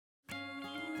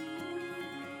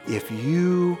if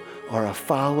you are a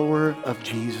follower of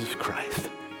Jesus Christ,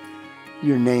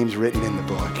 your name's written in the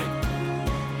book.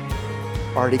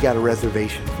 Already got a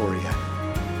reservation for you,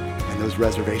 and those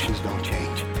reservations don't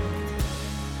change.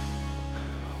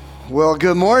 Well,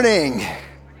 good morning.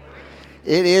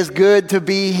 It is good to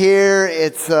be here.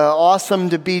 It's awesome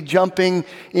to be jumping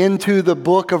into the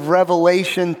book of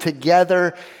Revelation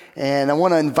together. And I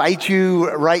want to invite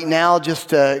you right now just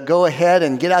to go ahead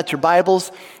and get out your Bibles.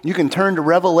 You can turn to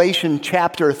Revelation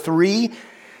chapter 3.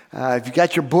 If you've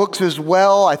got your books as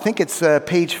well, I think it's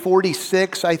page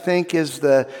 46, I think, is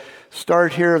the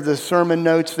start here of the sermon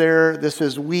notes there. This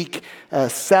is week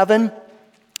 7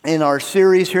 in our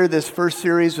series here, this first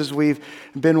series as we've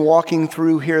been walking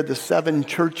through here the 7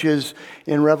 churches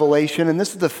in Revelation. And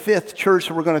this is the 5th church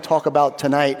that we're going to talk about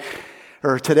tonight,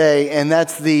 or today, and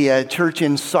that's the church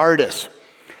in Sardis.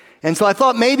 And so I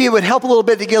thought maybe it would help a little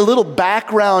bit to get a little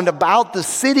background about the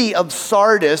city of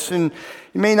Sardis. And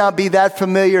you may not be that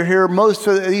familiar here. Most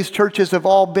of these churches have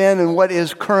all been in what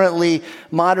is currently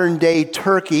modern-day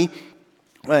Turkey.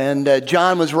 And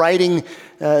John was writing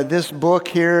this book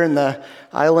here in the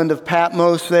island of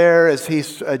Patmos there as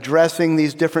he's addressing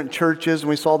these different churches. And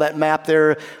we saw that map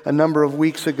there a number of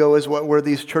weeks ago as where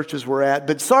these churches were at.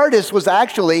 But Sardis was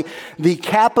actually the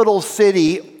capital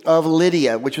city of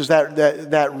Lydia, which is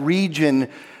that region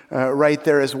right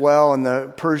there as well in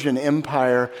the Persian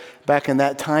Empire back in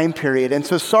that time period. And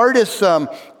so Sardis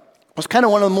was kind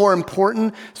of one of the more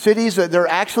important cities. There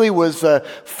actually was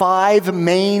 5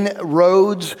 main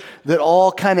roads that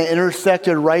all kind of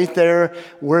intersected right there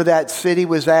where that city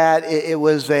was at. It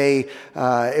was a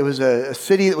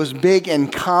city that was big in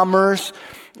commerce.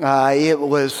 It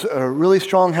was really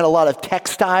strong, had a lot of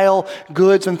textile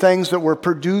goods and things that were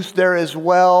produced there as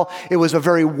well. It was a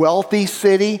very wealthy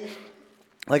city.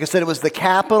 Like I said, it was the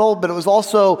capital, but it was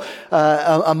also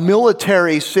a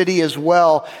military city as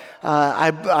well.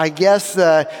 I guess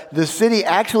the city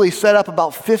actually set up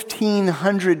about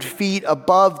 1,500 feet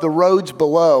above the roads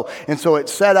below. And so it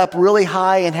set up really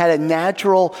high and had a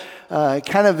natural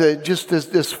kind of just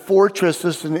this fortress,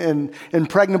 this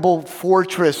impregnable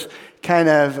fortress kind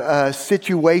of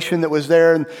situation that was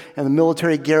there, and the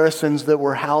military garrisons that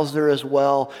were housed there as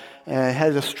well. And it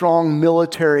had a strong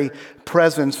military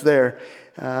presence there.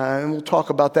 And we'll talk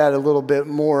about that a little bit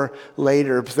more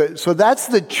later. So that's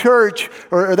the church,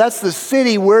 or that's the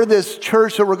city where this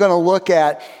church that we're going to look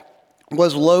at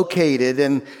was located.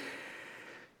 And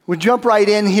we jump right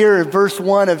in here at verse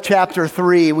 1 of chapter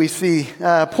 3. We see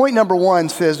point number 1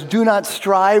 says, "Do not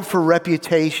strive for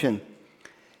reputation.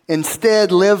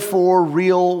 Instead, live for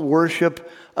real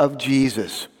worship of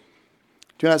Jesus."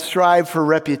 Do not strive for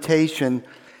reputation.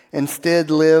 Instead,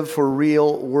 live for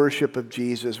real worship of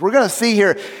Jesus. We're going to see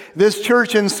here, this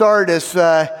church in Sardis,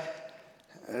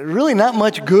 really not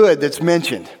much good that's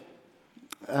mentioned.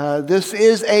 This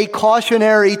is a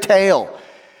cautionary tale.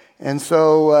 And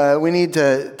so we need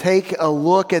to take a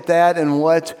look at that and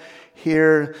what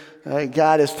here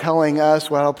God is telling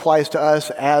us, what applies to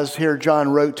us as here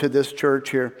John wrote to this church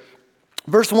here.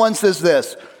 Verse 1 says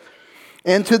this,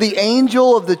 "And to the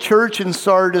angel of the church in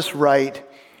Sardis write,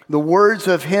 the words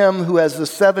of him who has the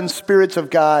 7 spirits of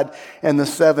God and the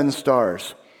 7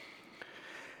 stars."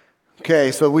 Okay,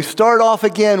 so we start off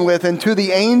again with, "And to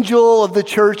the angel of the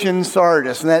church in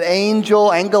Sardis." And that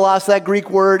angel, angelos, that Greek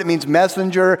word, it means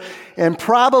messenger. And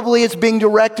probably it's being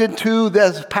directed to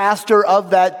the pastor of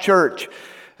that church.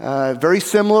 Very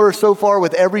similar so far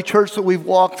with every church that we've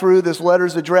walked through. This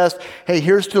letter's addressed, hey,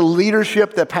 here's to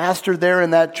leadership, the pastor there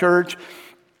in that church.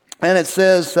 And it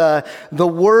says, the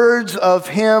words of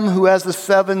him who has the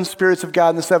 7 spirits of God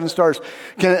and the 7 stars.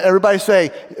 Can everybody say,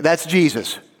 that's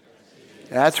Jesus?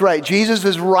 That's right. Jesus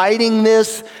is writing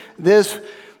this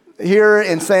here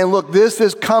and saying, look, this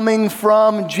is coming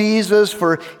from Jesus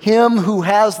for him who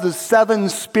has the 7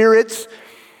 spirits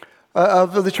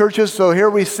of the churches. So here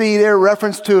we see there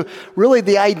reference to, really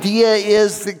the idea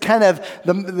is the kind of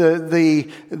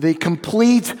the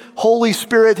complete Holy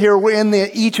Spirit here. We're in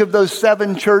each of those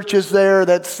 7 churches there,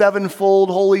 that 7-fold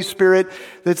Holy Spirit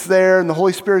that's there, and the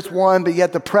Holy Spirit's one, but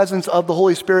yet the presence of the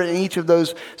Holy Spirit in each of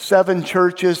those 7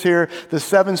 churches here, the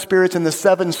 7 spirits and the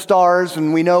 7 stars.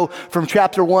 And we know from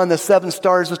chapter 1, the 7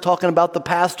 stars is talking about the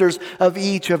pastors of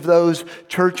each of those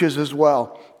churches as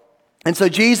well. And so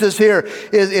Jesus here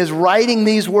is writing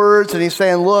these words, and he's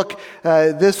saying, look,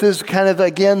 this is kind of,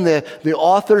 again, the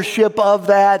authorship of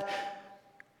that.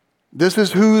 This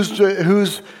is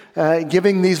who's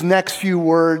giving these next few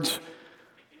words.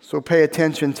 So pay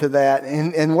attention to that.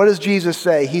 And what does Jesus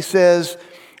say? He says,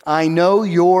 I know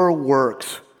your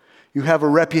works. You have a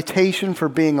reputation for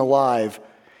being alive,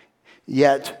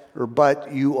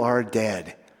 but you are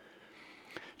dead.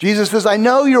 Jesus says, I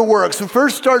know your works. And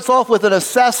first starts off with an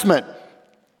assessment.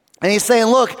 And he's saying,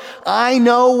 look, I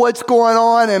know what's going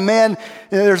on, and man,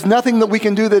 there's nothing that we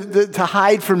can do to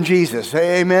hide from Jesus.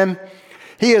 Amen?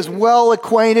 He is well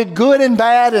acquainted, good and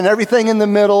bad, and everything in the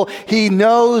middle. He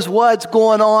knows what's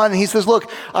going on. And he says,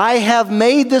 look, I have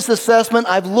made this assessment.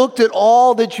 I've looked at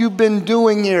all that you've been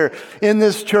doing here in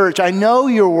this church. I know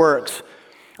your works.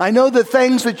 I know the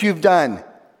things that you've done.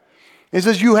 He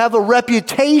says, you have a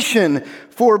reputation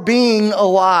for being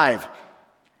alive.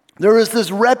 There was this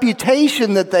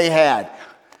reputation that they had.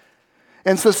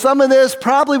 And so some of this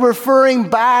probably referring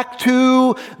back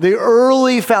to the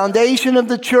early foundation of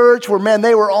the church where, man,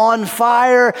 they were on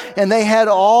fire and they had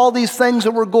all these things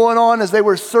that were going on as they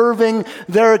were serving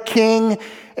their king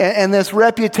and this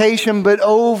reputation. But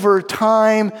over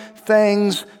time,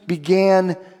 things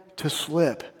began to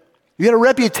slip. You had a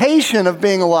reputation of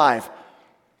being alive.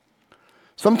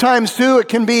 Sometimes, too, it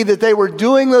can be that they were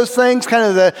doing those things, kind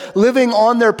of the living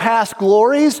on their past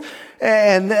glories,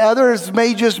 and others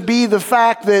may just be the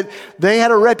fact that they had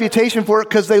a reputation for it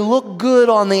because they look good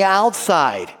on the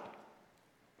outside.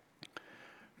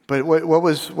 But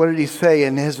what did he say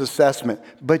in his assessment?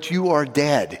 But you are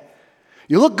dead.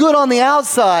 You look good on the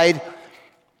outside,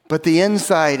 but the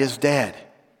inside is dead.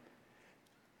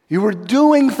 You were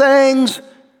doing things,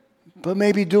 but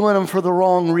maybe doing them for the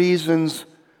wrong reasons,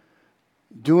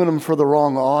 doing them for the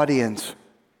wrong audience.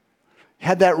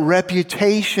 Had that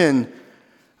reputation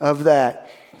of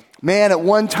that. Man, at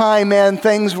one time, man,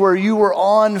 things where you were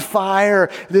on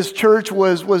fire. This church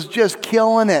was just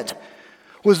killing it,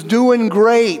 was doing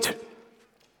great.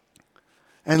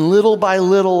 And little by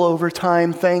little over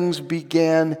time, things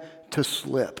began to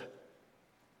slip.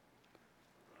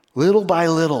 Little by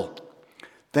little,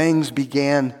 things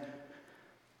began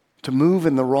to move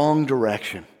in the wrong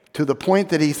direction. To the point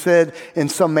that he said in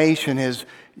summation is,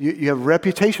 you have a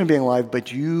reputation of being alive,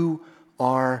 but you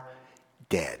are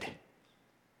dead.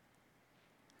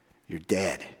 You're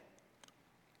dead.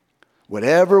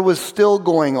 Whatever was still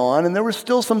going on, and there were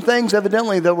still some things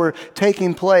evidently that were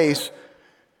taking place,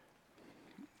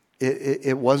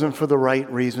 it wasn't for the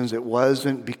right reasons. It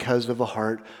wasn't because of a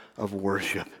heart of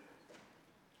worship.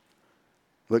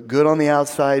 Look good on the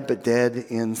outside, but dead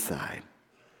inside.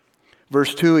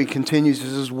 Verse 2, he continues, he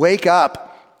says, wake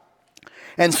up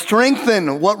and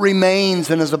strengthen what remains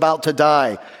and is about to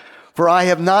die. For I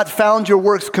have not found your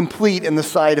works complete in the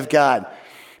sight of God.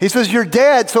 He says, you're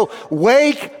dead, so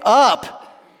wake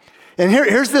up. And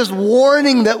here's this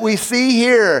warning that we see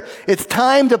here. It's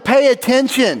time to pay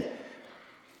attention.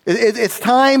 It's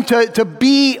time to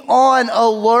be on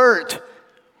alert.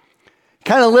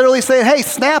 Kind of literally saying, hey,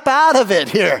 snap out of it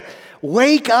here.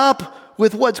 Wake up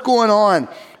with what's going on.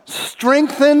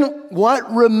 Strengthen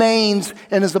what remains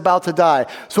and is about to die.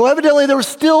 So evidently there were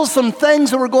still some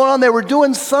things that were going on. They were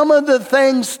doing some of the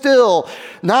things still,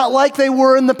 not like they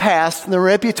were in the past, the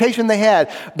reputation they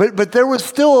had, but there was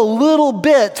still a little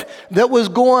bit that was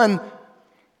going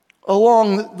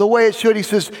along the way it should. He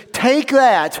says, take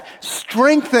that,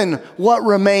 strengthen what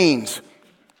remains.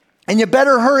 And you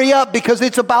better hurry up because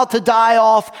it's about to die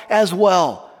off as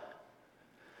well.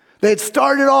 They had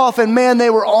started off and man,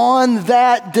 they were on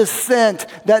that descent,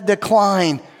 that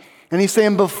decline. And he's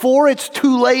saying before it's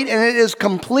too late and it is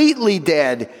completely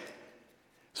dead,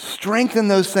 strengthen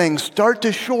those things. Start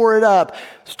to shore it up.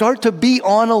 Start to be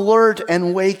on alert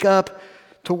and wake up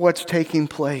to what's taking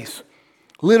place.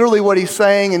 Literally what he's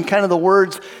saying and kind of the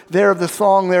words there of the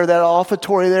song there, that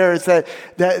offertory there is that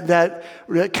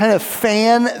kind of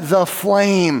fan the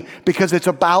flame because it's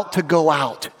about to go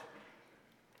out.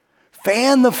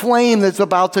 Fan the flame that's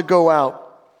about to go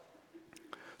out.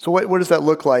 So what does that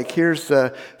look like? Here's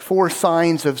 4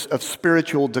 signs of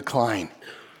spiritual decline.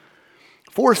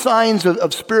 4 signs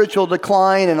of spiritual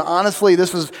decline, and honestly,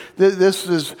 this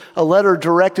is a letter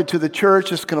directed to the church.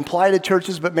 This can apply to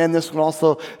churches, but man, this can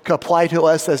also apply to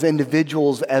us as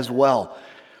individuals as well.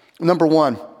 Number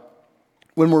 1,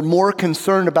 when we're more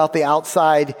concerned about the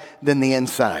outside than the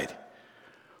inside.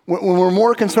 When we're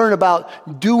more concerned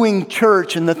about doing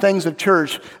church and the things of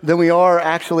church than we are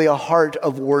actually a heart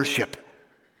of worship.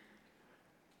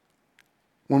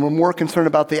 When we're more concerned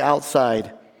about the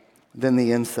outside than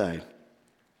the inside.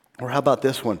 Or how about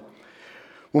this one?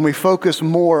 When we focus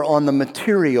more on the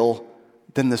material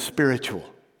than the spiritual.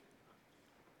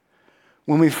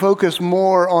 When we focus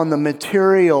more on the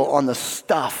material, on the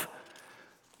stuff,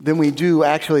 than we do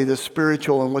actually the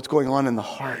spiritual and what's going on in the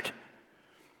heart.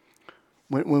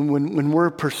 When we're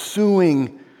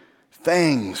pursuing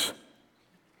things,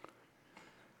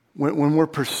 when we're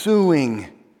pursuing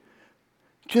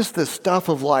just the stuff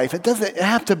of life. It doesn't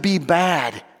have to be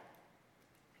bad.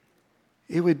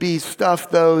 It would be stuff,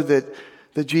 though, that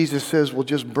Jesus says will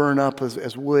just burn up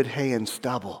as wood, hay, and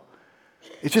stubble.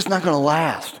 It's just not going to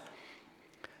last.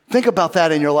 Think about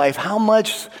that in your life. How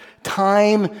much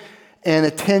time and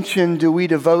attention do we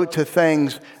devote to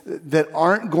things that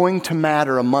aren't going to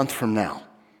matter a month from now?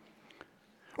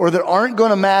 Or that aren't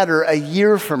going to matter a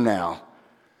year from now?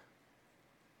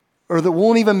 Or that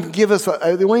won't even they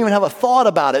won't even have a thought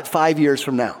about it 5 years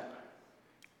from now?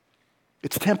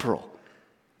 It's temporal.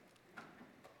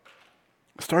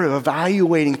 I started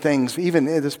evaluating things even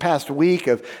this past week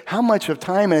of how much of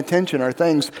time and attention are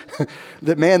things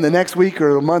that, man, the next week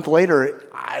or a month later,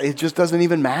 it just doesn't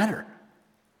even matter.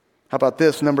 How about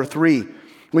this? Number 3,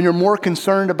 when you're more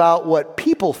concerned about what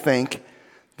people think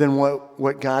than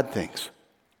what God thinks.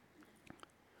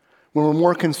 When we're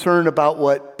more concerned about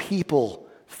what people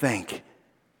think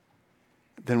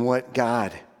than what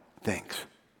God thinks.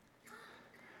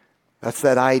 That's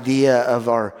that idea of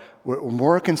we're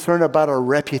more concerned about our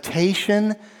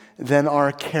reputation than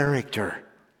our character.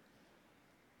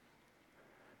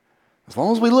 As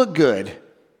long as we look good,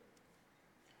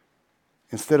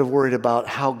 instead of worried about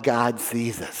how God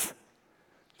sees us,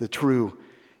 the true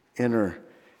inner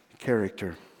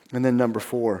character. And then number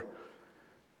 4,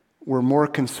 we're more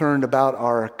concerned about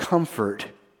our comfort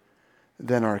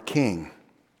than our King.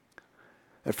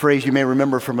 That phrase you may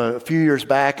remember from a few years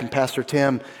back, and Pastor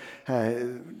Tim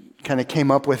kind of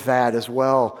came up with that as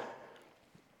well.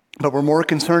 But we're more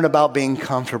concerned about being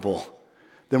comfortable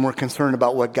than we're concerned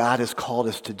about what God has called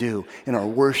us to do in our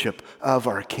worship of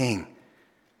our King.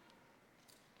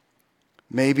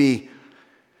 Maybe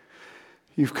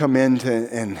you've come into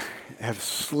and have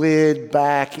slid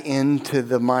back into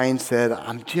the mindset,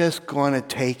 I'm just going to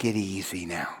take it easy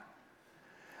now.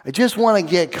 I just want to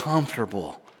get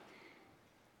comfortable.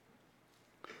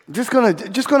 Just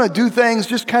gonna do things,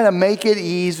 just kind of make it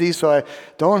easy so I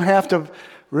don't have to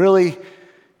really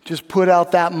just put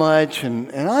out that much.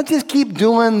 And I'll just keep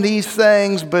doing these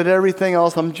things, but everything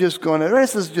else the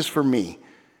rest is just for me.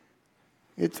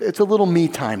 It's a little me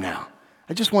time now.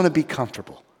 I just want to be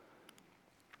comfortable.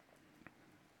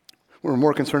 We're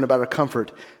more concerned about our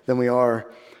comfort than we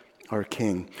are our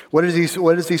King. What does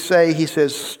he say? He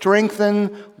says, strengthen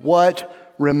what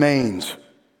remains.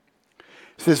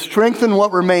 He says, strengthen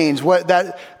what remains. What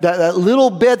that little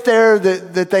bit there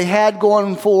that they had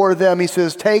going for them, he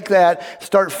says, take that,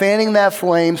 start fanning that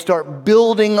flame, start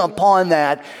building upon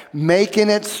that, making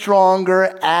it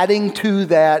stronger, adding to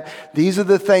that. These are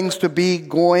the things to be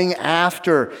going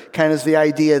after, kind of is the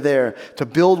idea there, to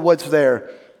build what's there.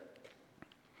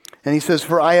 And he says,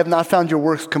 for I have not found your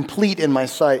works complete in the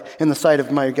sight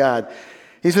of my God.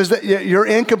 He says that you're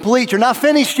incomplete. You're not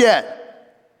finished yet.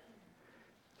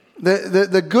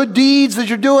 The good deeds that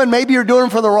you're doing, maybe you're doing them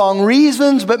for the wrong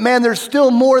reasons, but man, there's still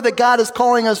more that God is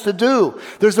calling us to do.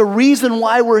 There's a reason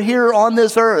why we're here on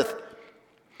this earth.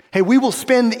 Hey, we will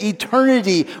spend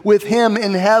eternity with Him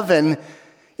in heaven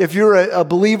if you're a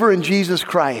believer in Jesus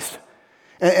Christ.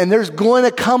 And there's going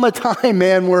to come a time,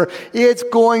 man, where it's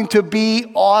going to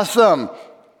be awesome.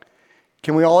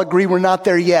 Can we all agree we're not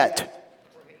there yet?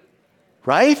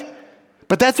 Right?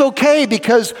 But that's okay,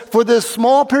 because for this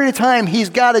small period of time, He's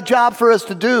got a job for us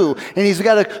to do, and He's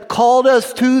got to call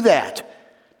us to that.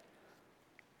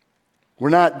 We're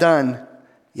not done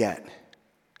yet.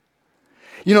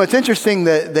 You know, it's interesting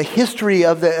the history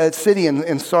of the city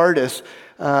in Sardis,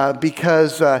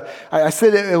 because I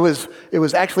said it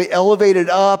was actually elevated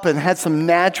up and had some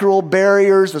natural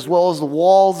barriers as well as the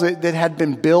walls that had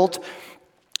been built.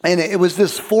 And it was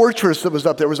this fortress that was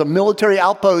up there. It was a military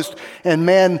outpost, and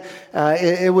man,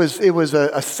 it was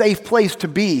a safe place to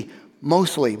be,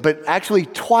 mostly. But actually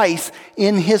twice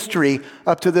in history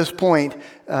up to this point,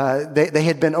 they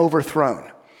had been overthrown.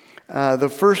 The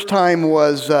first time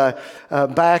was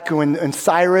back when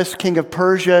Cyrus, king of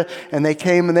Persia, and they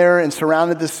came there and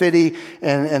surrounded the city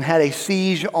and had a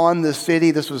siege on the city.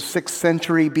 This was 6th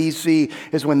century BC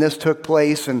is when this took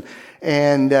place. And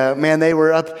man, they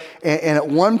were up. And at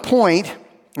one point,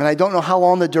 and I don't know how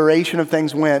long the duration of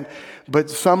things went, but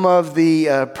some of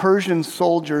the Persian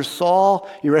soldiers saw,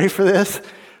 you ready for this?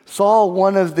 Saw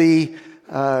one of the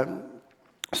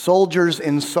soldiers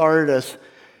in Sardis.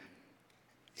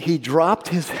 He dropped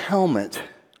his helmet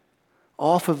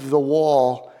off of the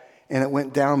wall and it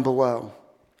went down below.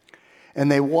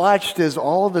 And they watched as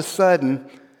all of a sudden,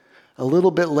 a little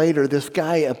bit later, this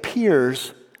guy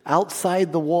appears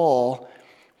outside the wall,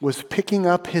 was picking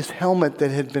up his helmet that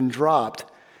had been dropped.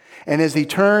 And as he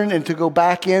turned and to go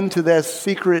back into that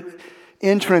secret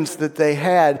entrance that they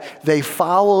had, they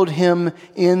followed him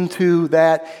into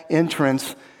that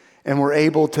entrance and were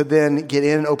able to then get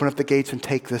in, open up the gates, and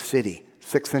take the city,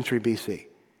 6th century BC.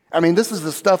 I mean, this is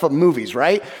the stuff of movies,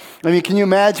 right? I mean, can you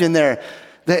imagine there?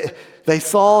 They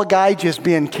saw a guy just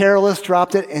being careless,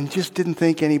 dropped it, and just didn't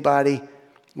think anybody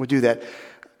would do that.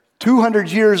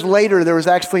 200 years later, there was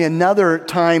actually another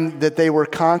time that they were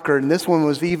conquered, and this one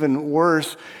was even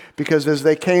worse because as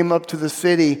they came up to the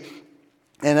city,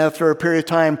 and after a period of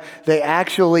time, they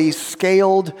actually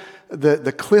scaled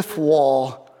the cliff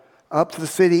wall up to the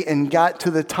city and got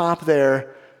to the top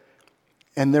there,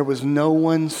 and there was no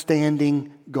one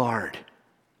standing guard.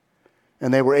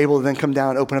 And they were able to then come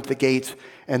down, open up the gates,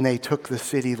 and they took the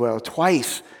city. Well,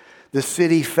 twice the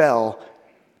city fell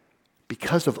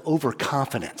because of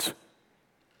overconfidence.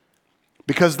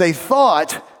 Because they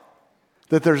thought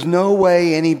that there's no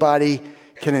way anybody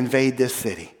can invade this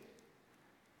city.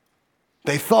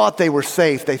 They thought they were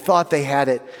safe. They thought they had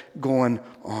it going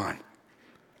on.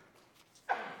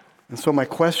 And so my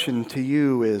question to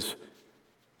you is,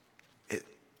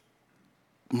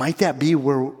 might that be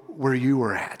where you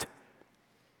were at?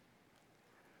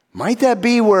 Might that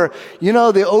be where,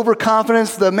 the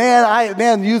overconfidence,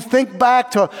 you think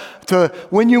back to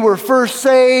when you were first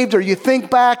saved, or you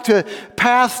think back to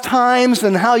past times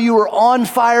and how you were on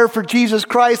fire for Jesus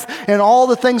Christ and all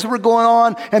the things that were going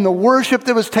on and the worship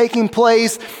that was taking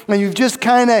place, and you've just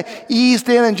kind of eased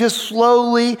in and just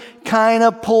slowly kind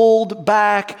of pulled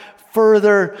back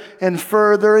further and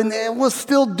further, and it was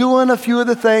still doing a few of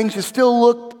the things. You still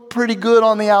look pretty good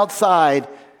on the outside.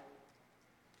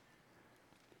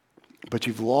 But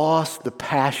you've lost the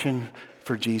passion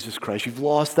for Jesus Christ. You've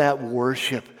lost that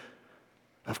worship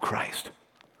of Christ.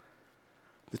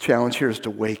 The challenge here is to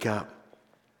wake up.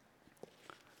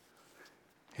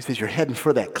 He says, you're heading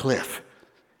for that cliff.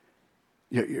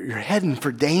 You're heading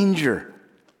for danger.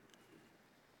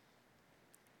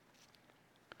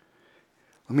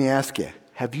 Let me ask you,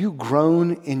 have you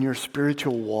grown in your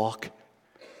spiritual walk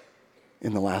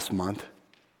in the last month?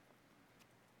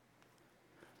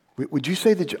 Would you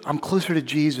say that I'm closer to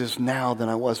Jesus now than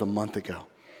I was a month ago?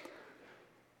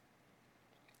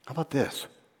 How about this?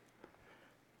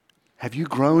 Have you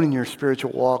grown in your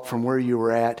spiritual walk from where you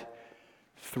were at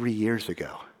 3 years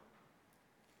ago?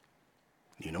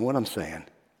 You know what I'm saying?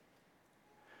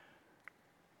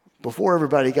 Before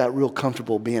everybody got real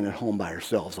comfortable being at home by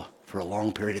ourselves for a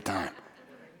long period of time,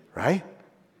 right?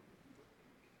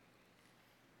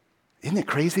 Isn't it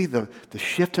crazy, the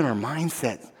shift in our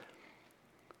mindset?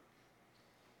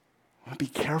 I want to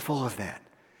be careful of that.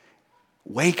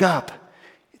 Wake up.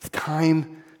 It's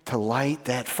time to light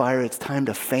that fire. It's time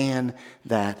to fan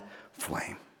that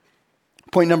flame.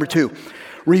 Point number 2,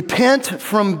 repent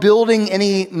from building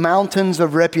any mountains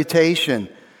of reputation.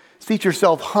 Seat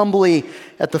yourself humbly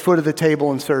at the foot of the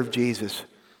table and serve Jesus.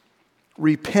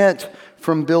 Repent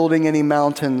from building any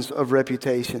mountains of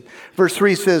reputation. Verse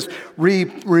 3 says,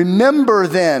 remember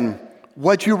then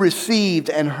what you received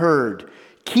and heard.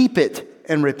 Keep it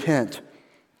and repent.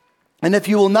 And if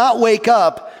you will not wake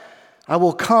up, I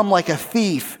will come like a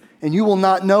thief, and you will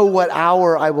not know what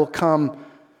hour I will come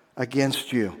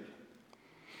against you.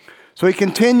 So he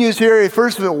continues here.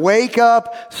 First of all, wake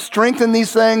up, strengthen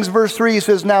these things. Verse 3, he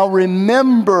says, now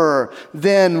remember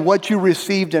then what you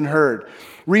received and heard.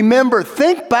 Remember,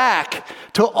 think back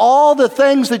to all the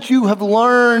things that you have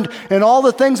learned and all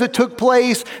the things that took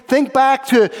place. Think back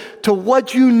to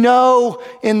what you know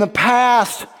in the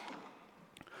past.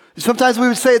 Sometimes we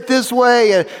would say it this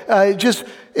way,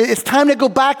 it's time to go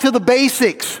back to the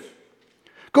basics.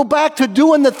 Go back to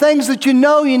doing the things that you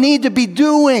know you need to be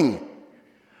doing.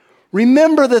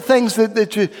 Remember the things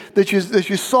that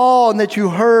you saw and that you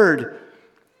heard.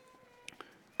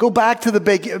 Go back to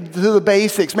the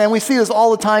basics. Man, we see this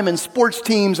all the time in sports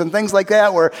teams and things like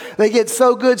that where they get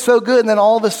so good, and then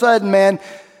all of a sudden, man,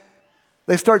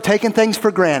 they start taking things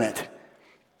for granted.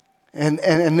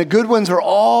 And the good ones are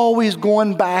always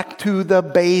going back to the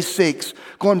basics,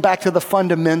 going back to the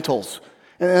fundamentals.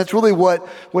 And that's really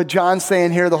what John's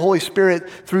saying here. The Holy Spirit,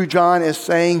 through John, is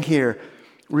saying here.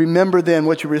 Remember then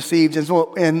what you received.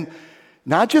 And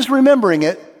not just remembering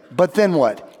it, but then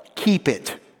what? Keep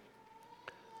it.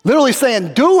 Literally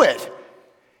saying, do it.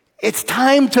 It's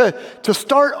time to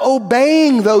start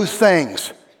obeying those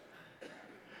things.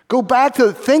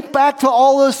 Think back to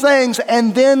all those things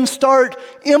and then start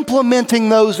implementing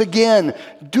those again.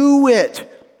 Do it.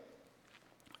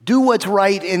 Do what's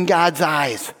right in God's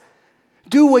eyes.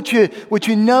 Do what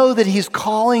you know that He's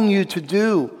calling you to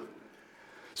do.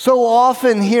 So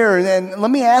often here, and let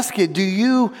me ask you, do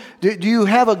you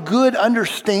have a good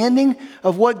understanding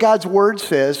of what God's word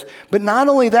says? But not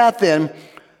only that then,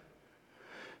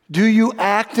 do you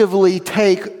actively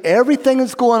take everything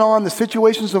that's going on, the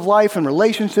situations of life and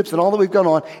relationships and all that we've gone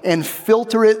on, and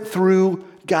filter it through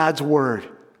God's word?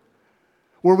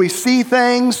 Where we see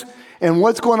things and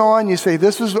what's going on, you say,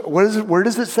 where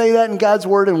does it say that in God's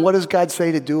word, and what does God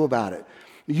say to do about it?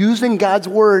 Using God's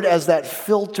word as that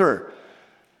filter.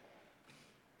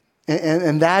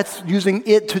 And that's using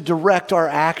it to direct our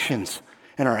actions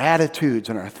and our attitudes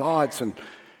and our thoughts and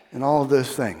all of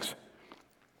those things.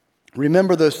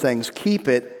 Remember those things, keep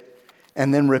it,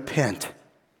 and then repent.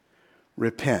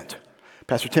 Repent.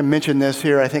 Pastor Tim mentioned this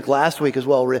here, I think last week as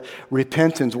well,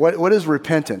 repentance. What is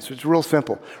repentance? It's real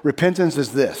simple. Repentance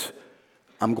is this: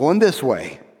 I'm going this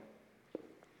way,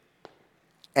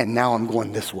 and now I'm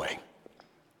going this way.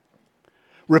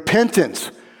 Repentance.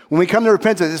 When we come to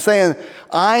repentance, it's saying,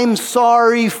 I'm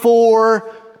sorry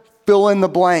for fill in the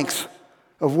blanks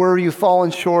of where you've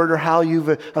fallen short or how you've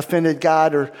offended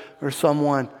God or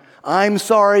someone. I'm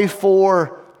sorry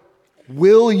for,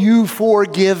 will you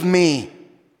forgive me?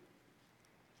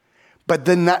 But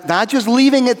then not just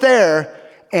leaving it there,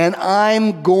 and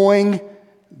I'm going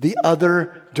the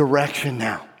other direction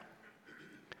now.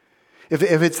 When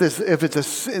it's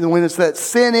that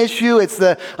sin issue, it's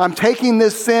I'm taking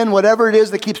this sin, whatever it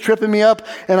is that keeps tripping me up,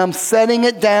 and I'm setting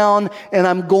it down, and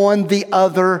I'm going the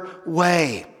other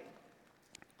way.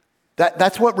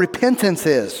 That's what repentance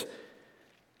is.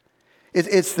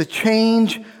 It's the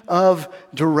change of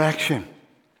direction.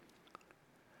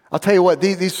 I'll tell you what,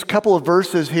 these couple of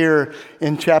verses here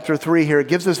in chapter 3 here, it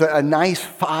gives us a nice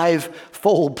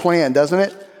 5-fold plan, doesn't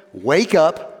it? Wake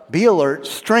up. Be alert,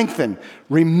 strengthen,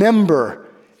 remember,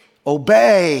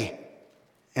 obey,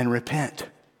 and repent.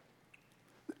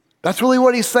 That's really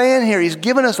what he's saying here. He's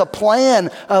given us a plan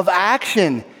of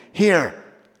action here.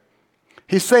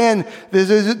 He's saying this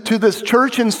is to this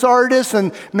church in Sardis,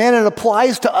 and man, it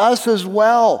applies to us as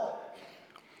well.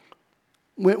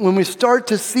 When we start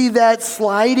to see that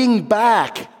sliding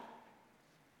back,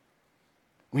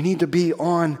 we need to be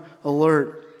on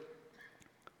alert.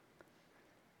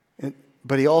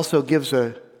 But he also gives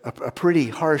a pretty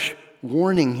harsh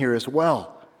warning here as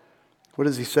well. What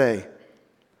does he say?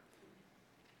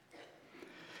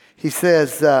 He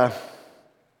says, and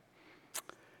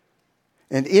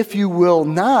if you will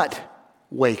not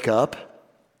wake up,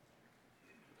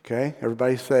 okay,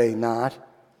 everybody say not.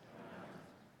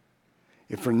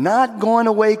 If you're not going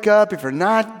to wake up, if you're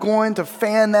not going to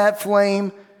fan that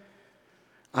flame,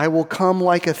 I will come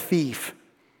like a thief.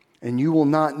 And you will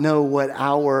not know what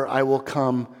hour I will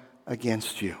come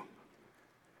against you.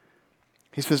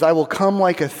 He says, I will come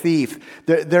like a thief.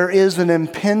 There is an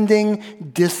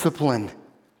impending discipline.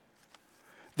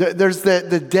 There's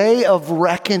the day of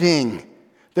reckoning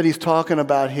that he's talking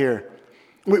about here.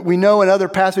 We know in other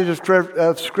passages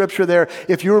of Scripture there,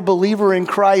 if you're a believer in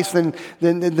Christ, then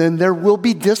there will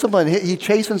be discipline. He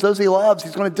chastens those he loves.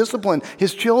 He's going to discipline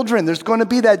his children. There's going to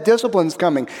be that discipline's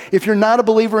coming. If you're not a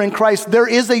believer in Christ, there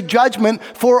is a judgment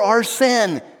for our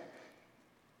sin.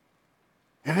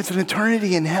 And it's an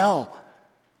eternity in hell.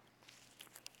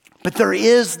 But there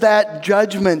is that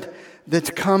judgment that's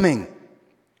coming.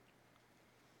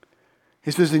 He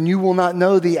says, and you will not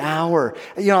know the hour.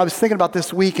 You know, I was thinking about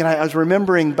this week, and I was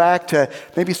remembering back to,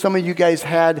 maybe some of you guys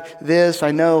had this.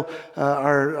 I know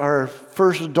our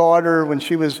first daughter, when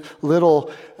she was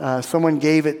little, someone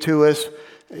gave it to us.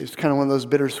 It was kind of one of those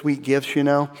bittersweet gifts, you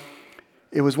know.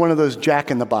 It was one of those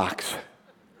Jack in the Box,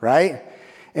 right?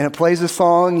 And it plays a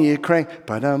song, you crank,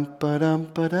 ba-dum, ba-dum,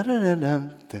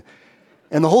 ba-da-da-da-dum.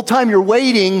 And the whole time you're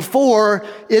waiting for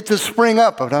it to spring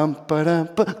up. Ba-dum, ba-dum,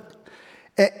 ba-dum.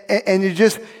 And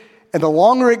and the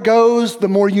longer it goes, the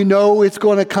more you know it's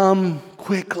going to come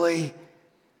quickly.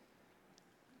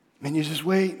 And you just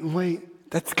wait and wait.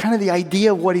 That's kind of the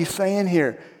idea of what he's saying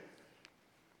here.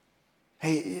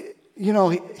 Hey, you know,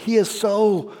 he is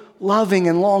so loving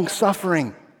and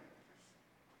long-suffering.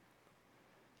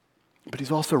 But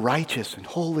he's also righteous and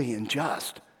holy and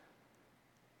just.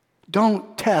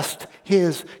 Don't test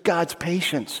God's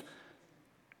patience.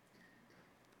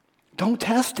 Don't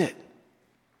test it.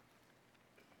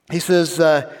 He says,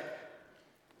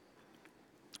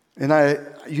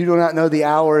 you do not know the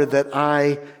hour that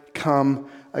I come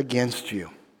against you.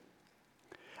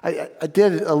 I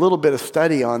did a little bit of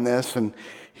study on this, and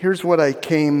here's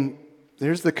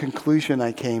the conclusion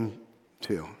I came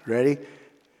to. Ready?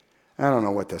 I don't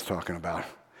know what that's talking about,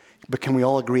 but can we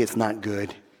all agree it's not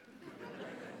good?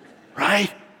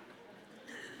 Right?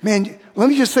 Man, let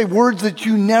me just say words that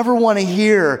you never want to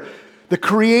hear. the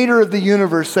creator of the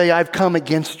universe, say, I've come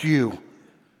against you.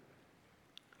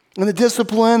 And the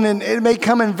discipline, and it may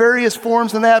come in various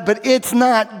forms and that, but it's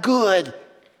not good.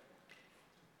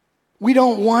 We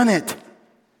don't want it.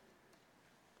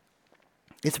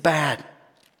 It's bad.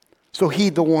 So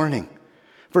heed the warning.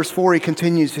 Verse 4, he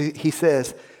continues, he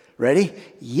says, ready?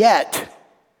 Yet,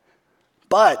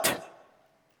 but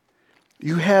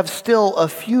you have still a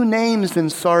few names in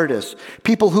Sardis,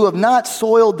 people who have not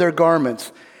soiled their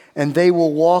garments, and they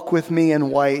will walk with me in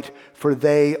white, for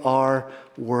they are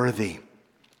worthy.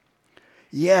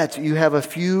 Yet you have a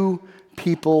few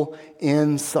people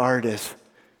in Sardis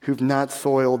who've not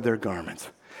soiled their garments.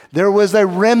 There was a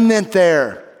remnant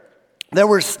there. There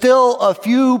were still a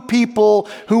few people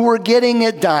who were getting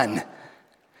it done.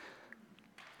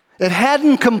 It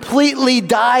hadn't completely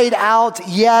died out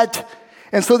yet.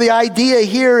 And so the idea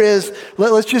here is,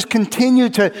 let's just continue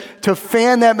to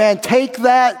fan that man. Take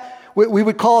that, we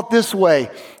would call it this way.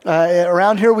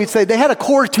 Around here we'd say they had a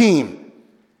core team.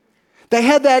 They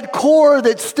had that core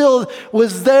that still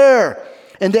was there.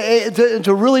 And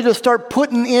to really just start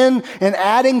putting in and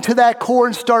adding to that core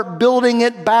and start building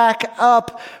it back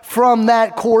up from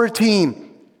that core team.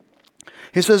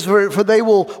 He says, for they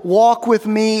will walk with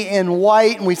me in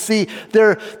white. And we see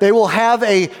they will have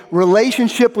a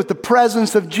relationship with the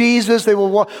presence of Jesus. They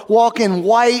will walk in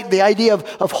white, the idea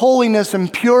of holiness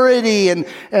and purity, and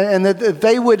that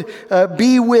they would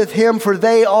be with him, for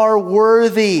they are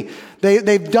worthy.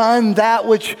 They've done that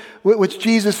which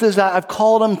Jesus says, I've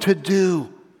called them to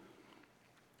do.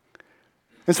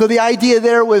 And so the idea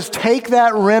there was take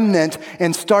that remnant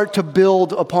and start to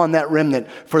build upon that remnant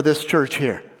for this church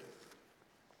here.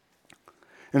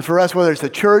 And for us, whether it's a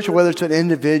church or whether it's an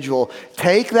individual,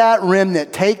 take that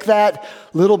remnant, take that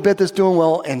little bit that's doing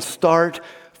well and start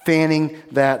fanning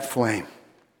that flame.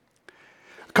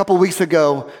 A couple weeks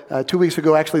ago, 2 weeks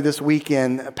ago, actually this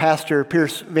weekend, Pastor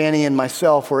Pierce Vanny and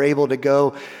myself were able to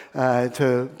go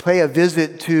to pay a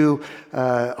visit to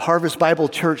Harvest Bible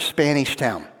Church, Spanish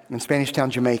Town, in Spanish Town,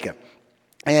 Jamaica.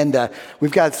 And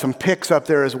we've got some pics up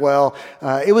there as well.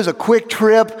 It was a quick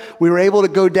trip. We were able to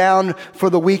go down for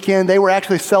the weekend. They were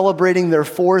actually celebrating their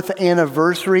 4th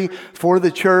anniversary for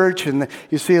the church. And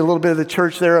you see a little bit of the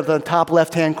church there at the top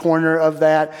left-hand corner of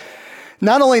that.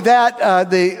 Not only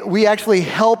that, we actually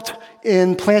helped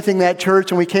in planting that church,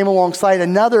 and we came alongside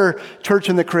another church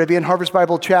in the Caribbean, Harvest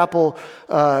Bible Chapel,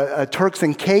 Turks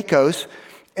and Caicos,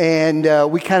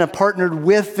 and we kind of partnered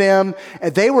with them.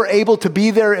 And they were able to be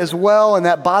there as well. In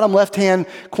that bottom left-hand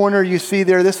corner you see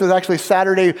there, this was actually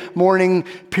Saturday morning.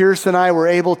 Pierce and I were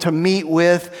able to meet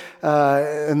with,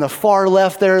 in the far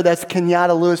left there, that's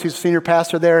Kenyatta Lewis, who's senior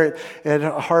pastor there at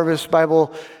Harvest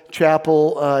Bible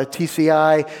Chapel,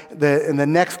 TCI. And the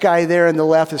next guy there on the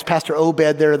left is Pastor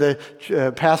Obed there,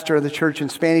 the pastor of the church in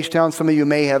Spanish Town. Some of you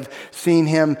may have seen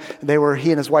him. He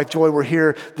and his wife Joy were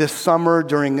here this summer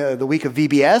during the week of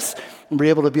VBS. And were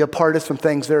able to be a part of some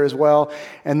things there as well.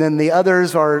 And then the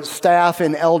others are staff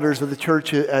and elders of the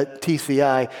church at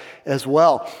TCI as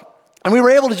well. And we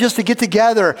were able to get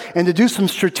together and to do some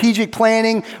strategic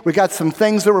planning. We got some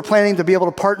things that we're planning to be able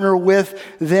to partner with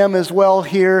them as well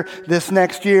here this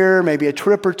next year, maybe a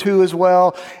trip or two as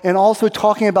well. And also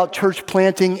talking about church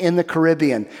planting in the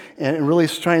Caribbean and really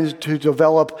trying to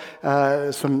develop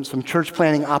some church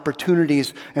planting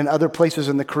opportunities in other places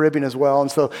in the Caribbean as well.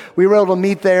 And so we were able to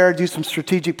meet there, do some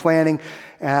strategic planning.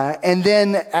 And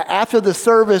then after the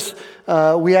service,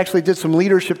 we actually did some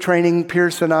leadership training,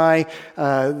 Pierce and I.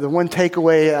 The one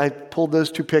takeaway, I pulled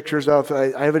those 2 pictures of.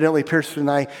 Evidently, Pierce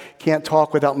and I can't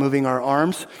talk without moving our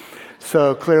arms.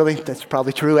 So clearly, that's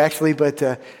probably true, actually. But,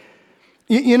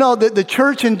 the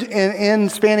church in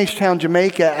Spanish Town,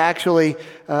 Jamaica, actually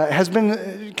has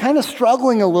been kind of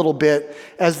struggling a little bit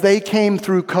as they came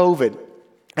through COVID.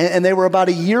 And they were about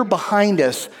a year behind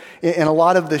us in a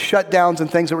lot of the shutdowns and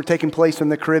things that were taking place in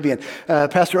the Caribbean.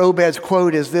 Pastor Obed's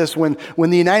quote is this: when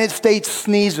the United States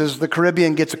sneezes, the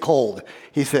Caribbean gets a cold,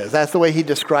 he says. That's the way he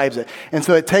describes it. And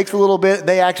so it takes a little bit.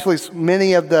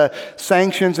 Many of the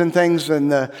sanctions and things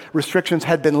and the restrictions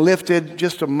had been lifted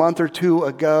just a month or two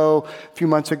ago, a few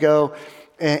months ago.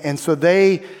 And so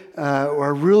they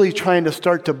are really trying to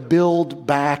start to build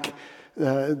back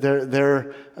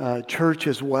their church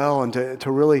as well, and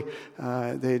to really,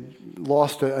 they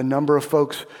lost a number of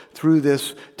folks through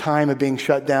this time of being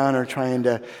shut down or trying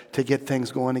to get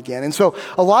things going again. And so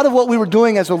a lot of what we were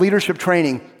doing as a leadership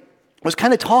training was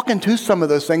kind of talking to some of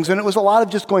those things, and it was a lot of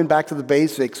just going back to the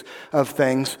basics of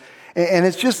things. And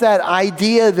it's just that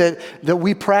idea that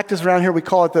we practice around here. We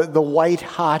call it the white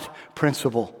hot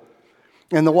principle.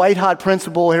 And the white hot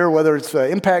principle here, whether it's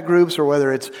impact groups or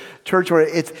whether it's church, or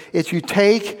it's you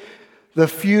take the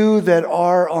few that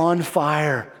are on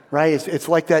fire, right? It's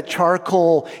like that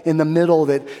charcoal in the middle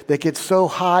that gets so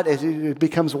hot it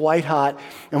becomes white hot,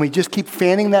 and we just keep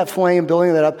fanning that flame,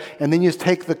 building that up, and then you just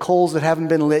take the coals that haven't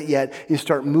been lit yet, you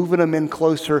start moving them in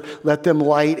closer, let them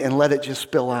light, and let it just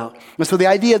spill out. And so the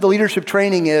idea of the leadership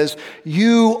training is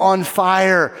you on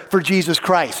fire for Jesus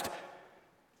Christ.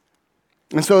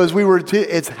 And so as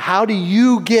it's how do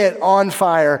you get on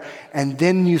fire, and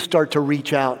then you start to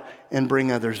reach out and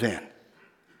bring others in.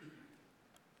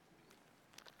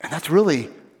 And that's really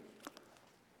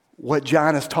what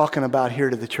John is talking about here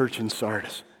to the church in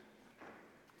Sardis.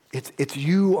 It's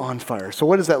you on fire. So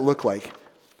what does that look like?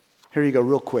 Here you go,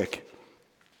 real quick.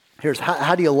 Here's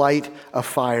how do you light a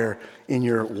fire in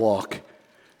your walk?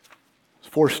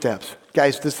 4 steps.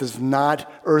 Guys, this is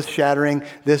not earth-shattering.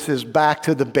 This is back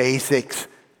to the basics.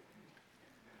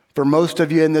 For most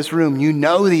of you in this room, you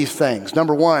know these things.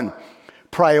 Number 1,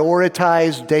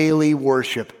 prioritize daily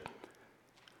worship.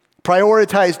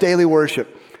 Prioritize daily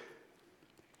worship.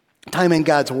 Time in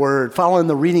God's Word, following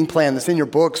the reading plan that's in your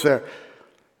books there.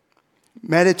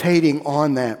 Meditating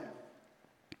on that.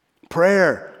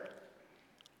 Prayer.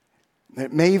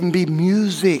 It may even be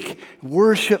music,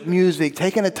 worship music,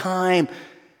 taking a time,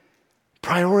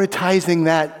 prioritizing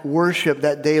that worship,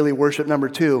 that daily worship. Number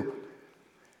 2,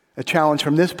 a challenge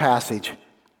from this passage.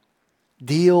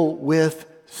 Deal with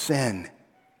sin.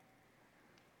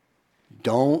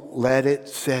 Don't let it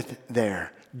sit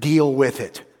there. Deal with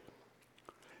it.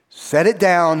 Set it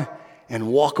down and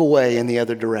walk away in the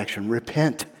other direction.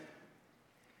 Repent.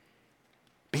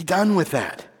 Be done with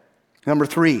that. Number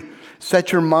 3,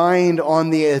 set your mind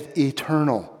on the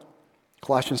eternal.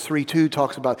 Colossians 3:2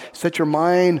 talks about set your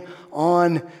mind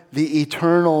on the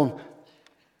eternal,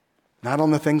 not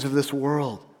on the things of this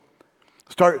world.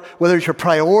 Start, whether it's your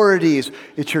priorities,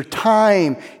 it's your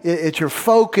time, it's your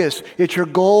focus, it's your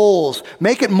goals.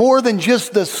 Make it more than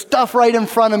just the stuff right in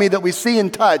front of me that we see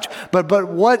and touch. But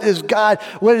what is God,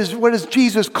 what is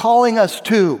Jesus calling us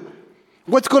to?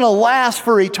 What's going to last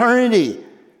for eternity?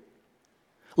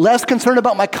 Less concerned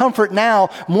about my comfort now,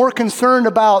 more concerned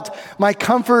about my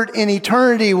comfort in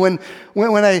eternity when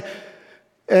I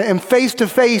am face to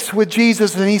face with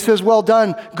Jesus and he says, well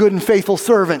done, good and faithful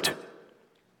servant.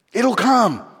 It'll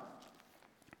come,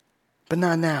 but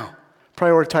not now.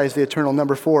 Prioritize the eternal.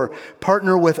 Number 4,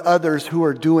 partner with others who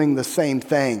are doing the same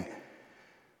thing.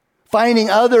 Finding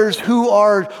others who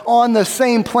are on the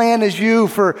same plan as you.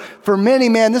 For many,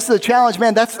 man, this is a challenge,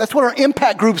 man. That's what our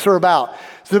impact groups are about.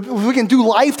 So we can do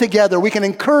life together. We can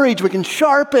encourage. We can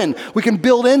sharpen. We can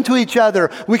build into each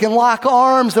other. We can lock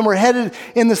arms, and we're headed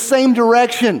in the same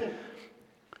direction.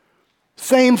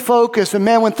 Same focus. And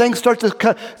man, when things start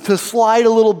to slide a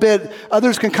little bit,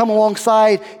 others can come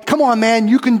alongside. Come on, man,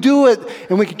 you can do it.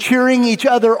 And we can cheering each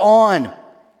other on,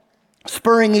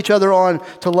 spurring each other on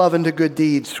to love and to good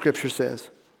deeds, Scripture says.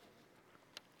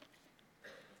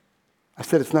 I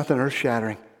said it's nothing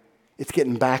earth-shattering. It's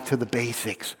getting back to the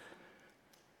basics.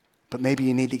 But maybe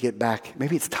you need to get back.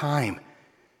 Maybe it's time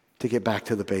to get back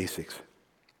to the basics.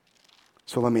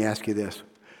 So let me ask you this.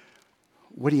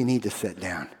 What do you need to set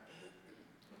down?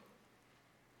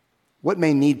 What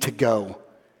may need to go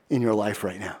in your life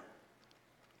right now?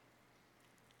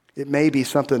 It may be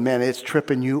something, man, it's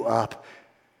tripping you up.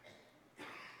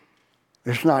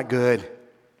 It's not good.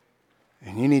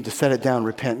 And you need to set it down,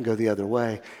 repent, and go the other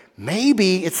way.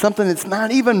 Maybe it's something that's not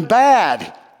even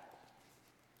bad,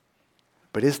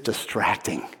 but it's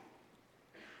distracting.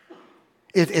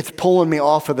 It's pulling me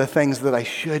off of the things that I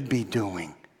should be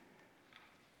doing.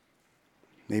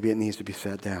 Maybe it needs to be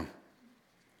set down.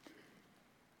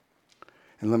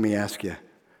 And let me ask you,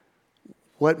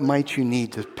 what might you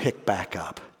need to pick back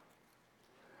up?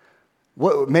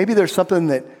 Maybe there's something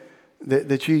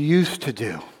that you used to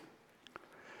do.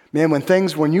 Man,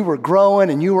 when you were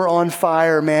growing and you were on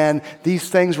fire, man,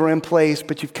 these things were in place,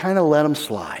 but you've kind of let them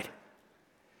slide.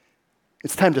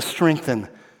 It's time to strengthen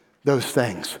those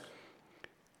things.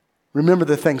 Remember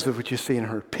the things of what you see in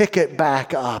her. Pick it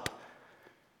back up.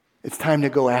 It's time to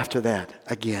go after that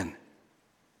again.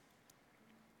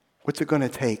 What's it going to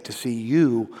take to see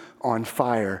you on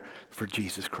fire for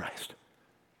Jesus Christ?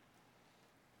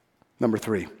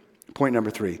 Point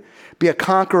number 3. Be a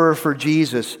conqueror for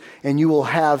Jesus, and you will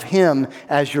have him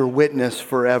as your witness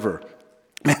forever.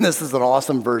 Man, this is an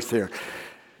awesome verse here.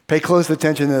 Pay close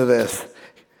attention to this.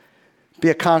 Be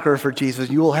a conqueror for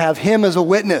Jesus. You will have him as a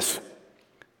witness.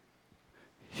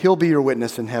 He'll be your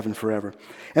witness in heaven forever.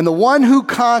 And the one who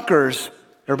conquers,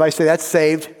 everybody say that's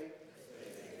saved.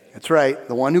 that's right,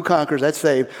 the one who conquers, that's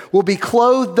saved, will be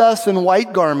clothed thus in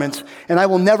white garments, and I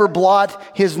will never blot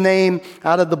his name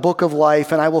out of the book of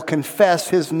life, and I will confess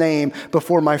his name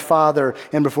before my Father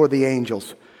and before the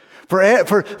angels.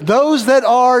 For those that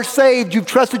are saved, you've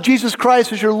trusted Jesus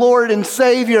Christ as your Lord and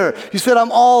Savior. You said,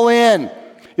 I'm all in.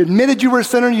 You admitted you were a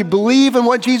sinner, you believe in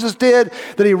what Jesus did,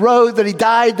 that he rose, that he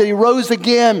died, that he rose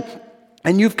again,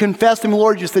 and you've confessed him,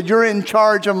 Lord. You said, you're in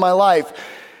charge of my life.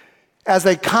 As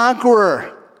a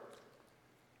conqueror,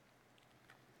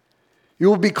 you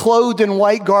will be clothed in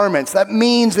white garments. That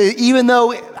means that even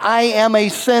though I am a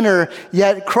sinner,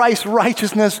 yet Christ's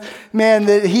righteousness, man,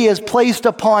 that he has placed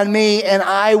upon me, and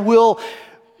I will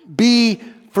be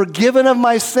forgiven of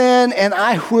my sin, and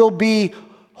I will be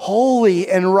holy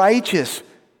and righteous.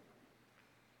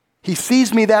 He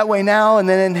sees me that way now, and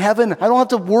then in heaven, I don't have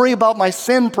to worry about my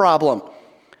sin problem.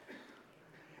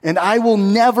 And I will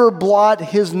never blot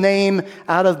his name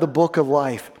out of the book of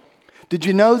life. Did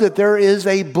you know that there is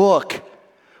a book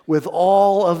with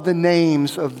all of the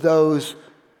names of those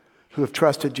who have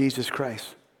trusted Jesus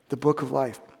Christ? The book of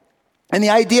life. And the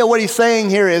idea, what he's saying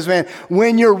here is, man,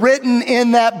 when you're written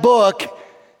in that book,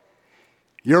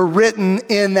 you're written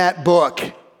in that book.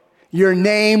 Your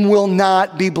name will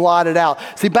not be blotted out.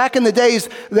 See, back in the days,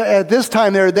 at this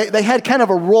time, they had kind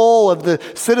of a roll of the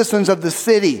citizens of the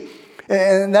city.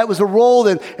 And that was a roll,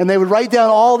 and they would write down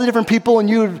all the different people,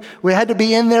 and we had to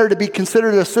be in there to be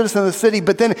considered a citizen of the city.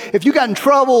 But then if you got in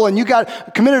trouble and you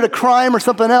committed a crime or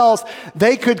something else,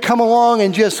 they could come along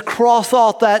and just cross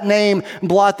off that name and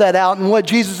blot that out. And what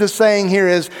Jesus is saying here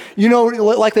is,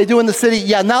 like they do in the city,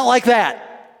 yeah, not like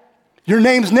that. Your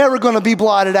name's never going to be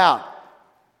blotted out.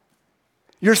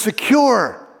 You're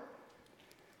secure.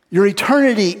 Your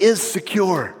eternity is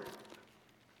secure.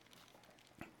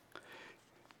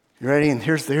 You ready? And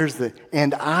here's the,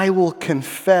 and I will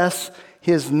confess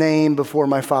his name before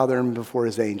my Father and before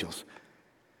his angels.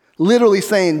 Literally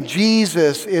saying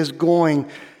Jesus is going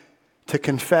to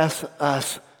confess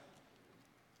us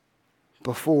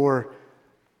before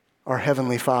our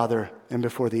Heavenly Father and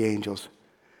before the angels.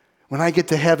 When I get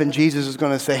to heaven, Jesus is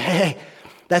going to say, hey,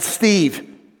 that's Steve.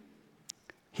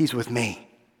 He's with me.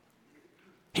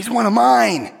 He's one of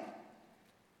mine.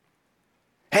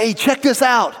 Hey, check this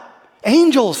out.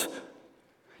 Angels,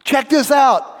 check this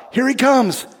out. Here he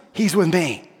comes. He's with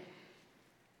me.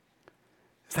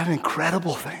 Is that an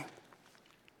incredible thing?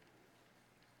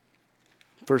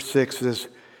 Verse 6 says,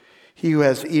 he who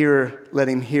has ear, let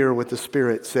him hear what the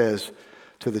Spirit says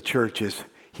to the churches.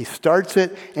 He starts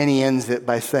it and he ends it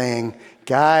by saying,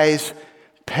 guys,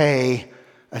 pay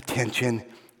attention.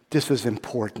 This is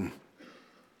important.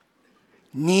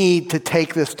 Need to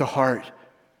take this to heart.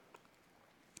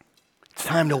 It's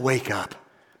time to wake up.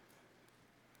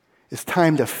 It's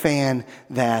time to fan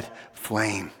that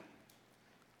flame.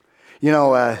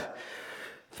 This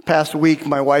past week,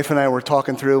 my wife and I were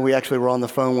talking through. We actually were on the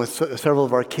phone with several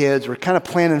of our kids. We're kind of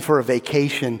planning for a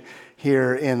vacation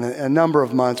here in a number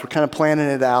of months. We're kind of planning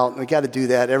it out. We got to do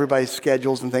that. Everybody's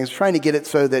schedules and things. Trying to get it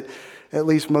so that at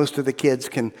least most of the kids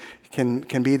can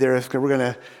be there. We're going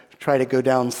to try to go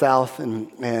down south,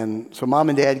 and so mom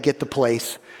and dad get the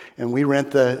place. And we rent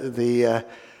the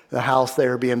house, the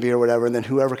Airbnb or whatever, and then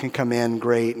whoever can come in,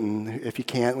 great. And if you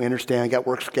can't, we understand. We got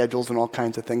work schedules and all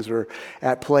kinds of things that are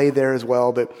at play there as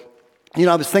well. But,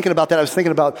 I was thinking about that. I was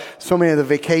thinking about so many of the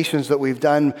vacations that we've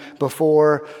done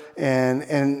before, and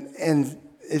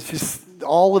it's just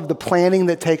all of the planning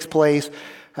that takes place,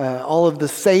 all of the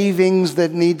savings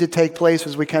that need to take place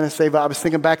as we kind of save. I was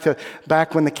thinking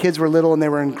back when the kids were little and they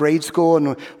were in grade school,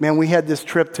 and man, we had this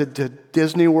trip to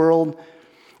Disney World.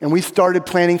 And we started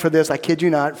planning for this, I kid you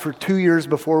not, for 2 years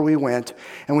before we went.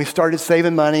 And we started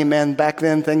saving money. Man, back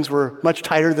then things were much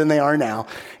tighter than they are now.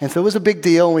 And so it was a big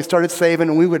deal. And we started saving,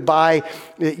 and we would buy,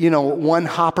 one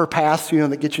hopper pass,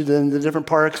 that gets you to the different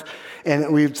parks.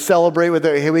 And we'd celebrate with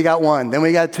it. Hey, we got 1, then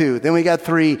we got 2, then we got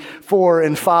 3, 4,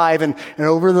 and 5. And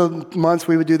over the months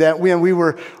we would do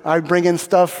that. I'd bring in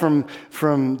stuff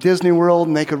from Disney World,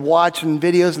 and they could watch and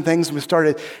videos and things. And we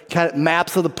started kind of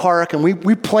maps of the park, and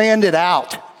we planned it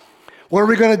out. What are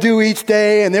we going to do each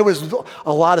day? And there was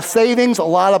a lot of savings, a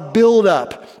lot of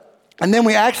buildup. And then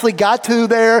we actually got to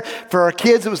there for our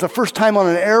kids. It was the first time on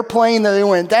an airplane that they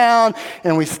went down,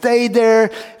 and we stayed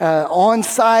there on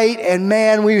site. And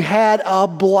man, we had a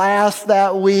blast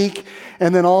that week.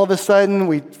 And then all of a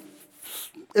sudden,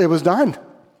 it was done.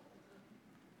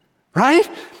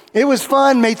 Right? It was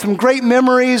fun. Made some great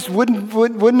memories. Wouldn't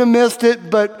have missed it.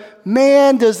 But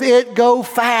man, does it go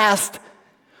fast.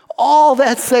 All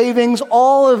that savings,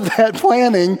 all of that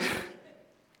planning,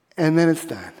 and then it's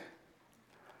done.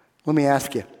 Let me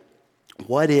ask you,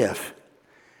 what if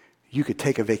You could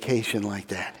take a vacation like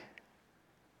that,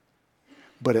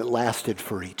 but it lasted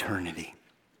for eternity.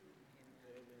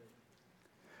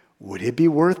 Would it be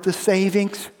worth the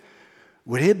savings?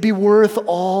 Would it be worth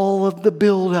all of the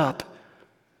buildup?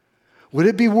 Would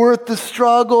it be worth the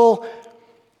struggle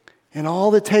and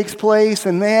all that takes place?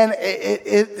 And man,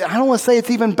 I don't want to say it's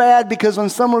even bad, because in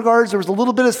some regards there was a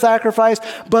little bit of sacrifice,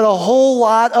 but a whole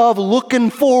lot of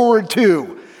looking forward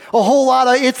to. A whole lot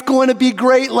of, it's going to be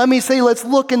great. Let me say, let's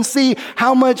look and see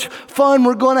how much fun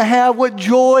we're going to have, what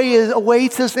joy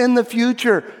awaits us in the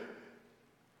future.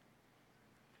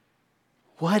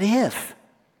 What if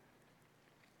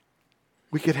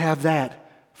we could have that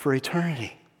for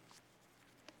eternity?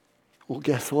 Well,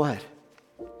 guess what?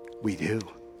 We do.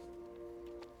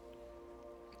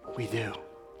 We do.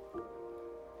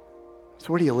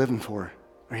 So what are you living for?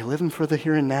 Are you living for the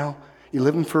here and now? Are you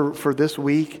living for this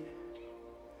week?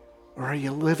 Or are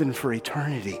you living for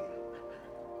eternity?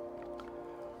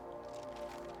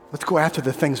 Let's go after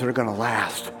the things that are going to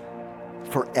last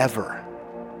forever.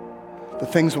 The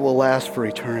things that will last for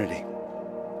eternity.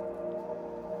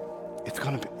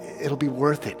 It'll be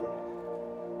worth it.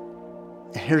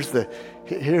 And here's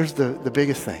the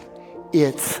biggest thing.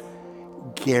 It's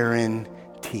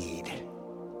guaranteed.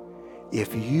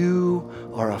 If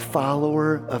you are a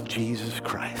follower of Jesus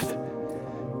Christ,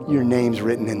 your name's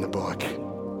written in the book.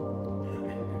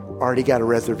 Already got a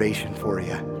reservation for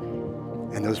you.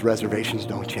 And those reservations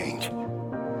don't change.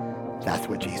 That's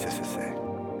what Jesus is saying.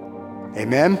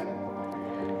 Amen?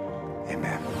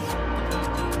 Amen.